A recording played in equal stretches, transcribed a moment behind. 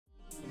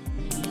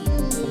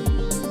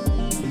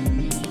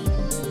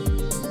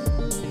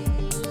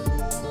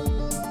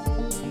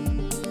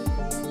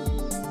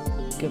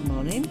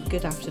morning,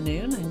 good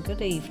afternoon and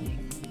good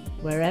evening,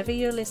 wherever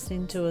you're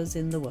listening to us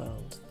in the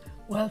world.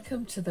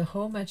 Welcome to the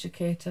Home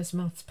Educators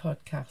Maths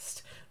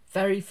Podcast.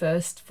 Very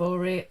first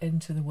foray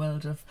into the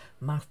world of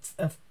maths,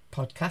 of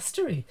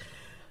podcastery.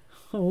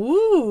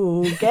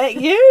 Ooh, get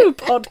you,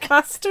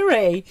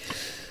 podcastery.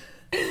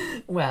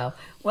 Well,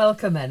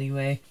 welcome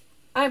anyway.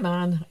 I'm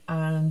Anne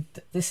and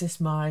this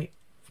is my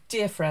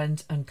dear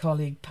friend and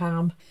colleague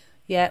Pam.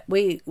 Yeah,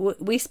 we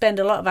spend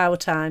a lot of our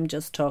time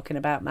just talking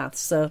about maths,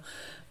 so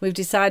we've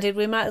decided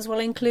we might as well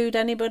include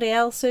anybody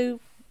else who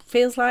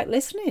feels like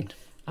listening.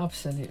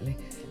 Absolutely.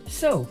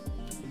 So,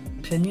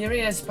 pin your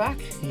ears back.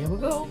 Here we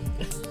go.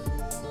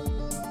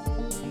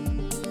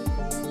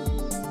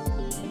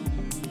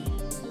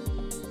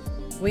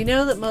 We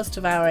know that most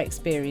of our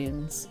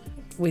experience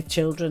with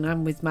children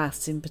and with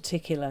maths in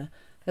particular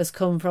has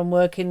come from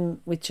working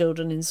with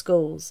children in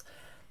schools,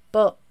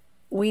 but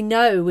we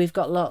know we've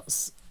got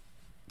lots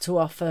to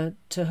offer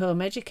to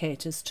home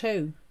educators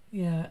too.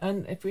 Yeah,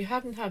 and if we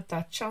hadn't had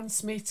that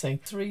chance meeting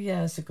 3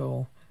 years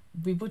ago,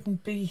 we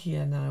wouldn't be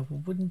here now. We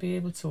wouldn't be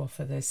able to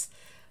offer this.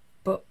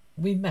 But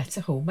we met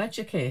a home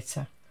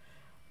educator.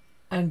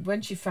 And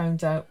when she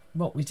found out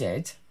what we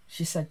did,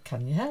 she said,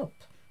 "Can you help?"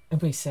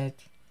 And we said,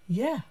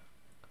 "Yeah."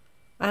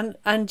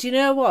 And you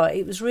know what?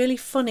 It was really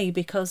funny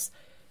because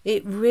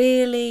it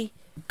really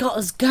got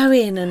us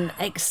going and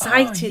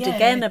excited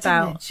again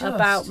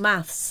about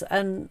maths.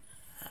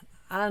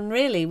 And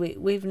really,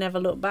 we've never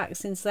looked back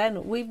since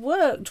then. We've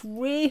worked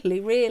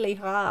really, really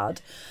hard.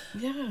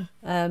 Yeah.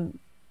 And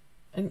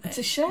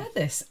to share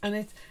this,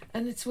 and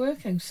it's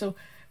working. So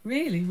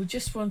really, we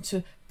just want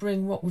to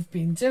bring what we've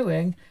been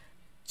doing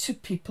to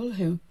people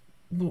who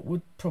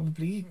would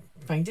probably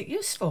find it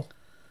useful.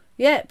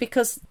 Yeah,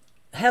 because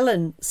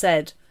Helen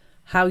said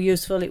how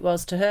useful it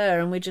was to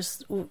her, and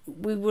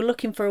we were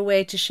looking for a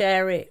way to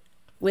share it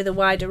with a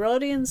wider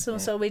audience,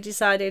 and so we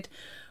decided,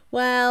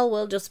 well,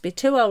 we'll just be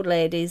two old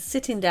ladies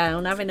sitting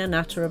down having a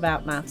natter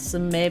about maths,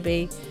 and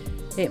maybe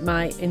it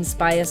might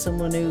inspire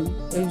someone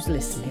who's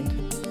listening.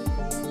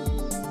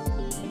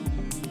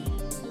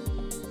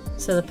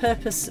 So the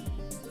purpose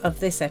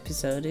of this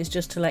episode is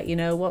just to let you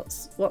know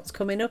what's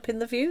coming up in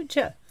the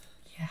future.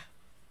 Yeah.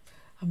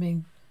 I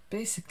mean,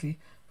 basically,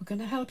 we're going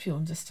to help you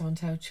understand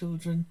how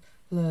children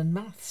learn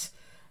maths,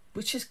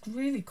 which is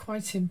really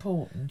quite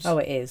important. Oh,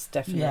 it is,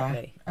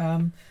 definitely.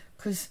 Yeah.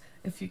 Because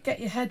if you get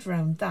your head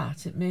around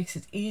that, it makes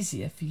it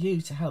easier for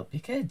you to help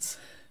your kids.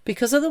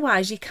 Because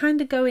otherwise you're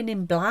kind of going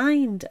in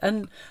blind.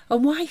 And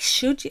why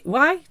should you?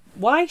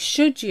 Why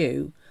should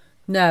you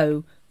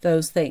know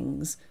those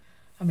things?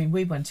 I mean,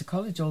 we went to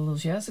college all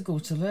those years ago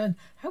to learn.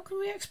 How can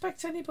we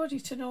expect anybody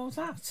to know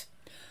that?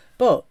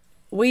 But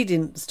we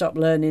didn't stop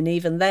learning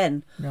even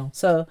then. No.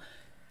 So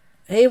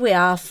here we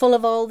are, full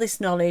of all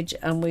this knowledge,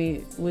 and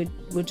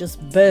we're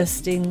just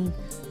bursting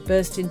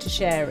to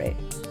share it.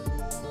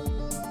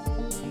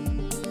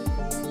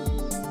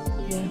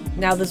 Yeah.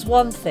 Now, there's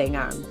one thing,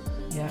 Anne,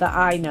 that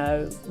I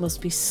know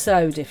must be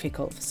so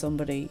difficult for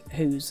somebody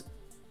who's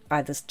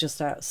either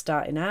just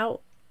starting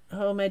out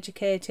home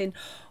educating,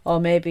 or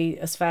maybe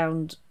has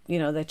found,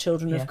 their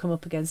children have come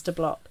up against a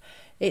block.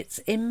 It's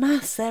in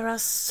maths. There are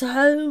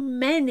so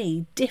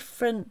many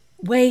different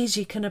ways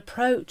you can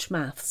approach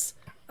maths.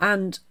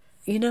 And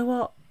you know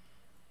what?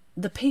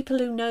 The people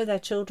who know their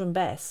children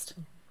best,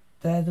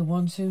 they're the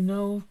ones who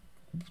know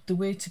the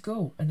way to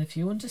go. And if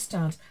you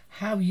understand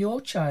how your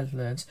child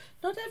learns,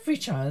 not every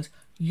child,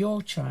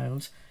 your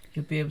child,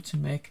 you'll be able to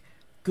make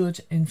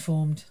good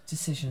informed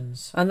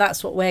decisions. And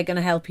that's what we're going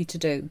to help you to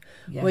do.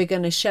 Yeah. We're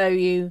going to show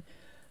you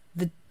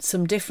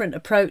some different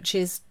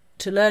approaches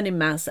to learning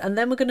maths, and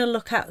then we're going to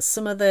look at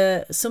some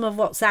of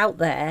what's out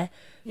there,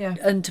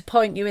 and to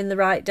point you in the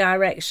right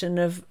direction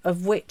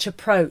of which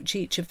approach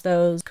each of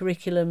those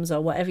curriculums, or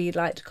whatever you'd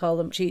like to call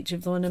them, each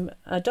of them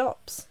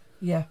adopts.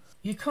 Yeah.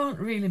 You can't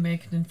really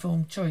make an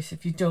informed choice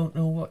if you don't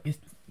know what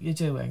you're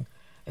doing,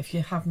 if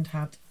you haven't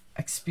had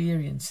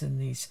experience in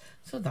these.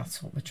 So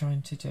that's what we're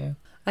trying to do.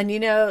 And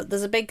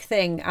there's a big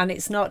thing, and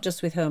it's not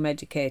just with home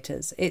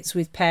educators, it's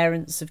with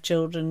parents of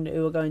children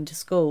who are going to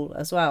school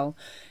as well,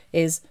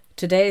 is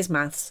today's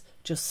maths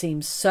just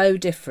seems so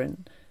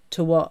different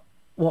to what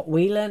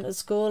we learnt at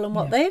school and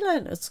what they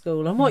learnt at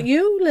school and what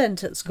you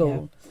learnt at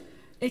school. Yeah.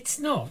 It's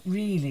not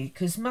really,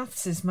 because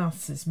maths is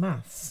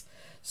maths.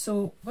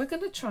 So we're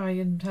going to try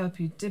and help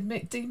you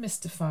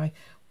demystify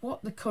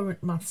what the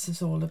current maths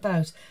is all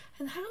about,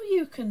 and how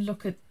you can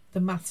look at the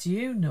maths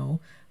you know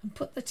and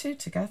put the two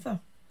together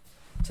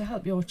to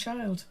help your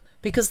child.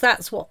 Because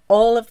that's what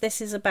all of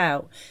this is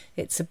about.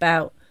 It's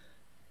about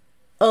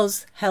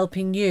us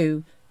helping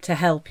you to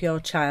help your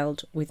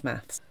child with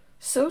maths.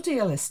 So,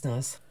 dear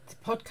listeners, the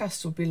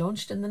podcast will be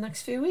launched in the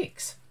next few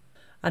weeks.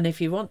 And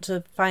if you want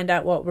to find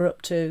out what we're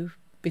up to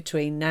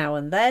between now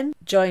and then,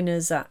 join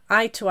us at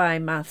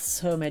I2Imaths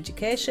Home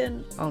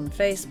Education on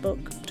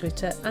Facebook,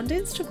 Twitter and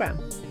Instagram.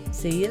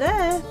 See you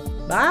there.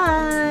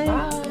 Bye.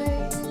 Bye.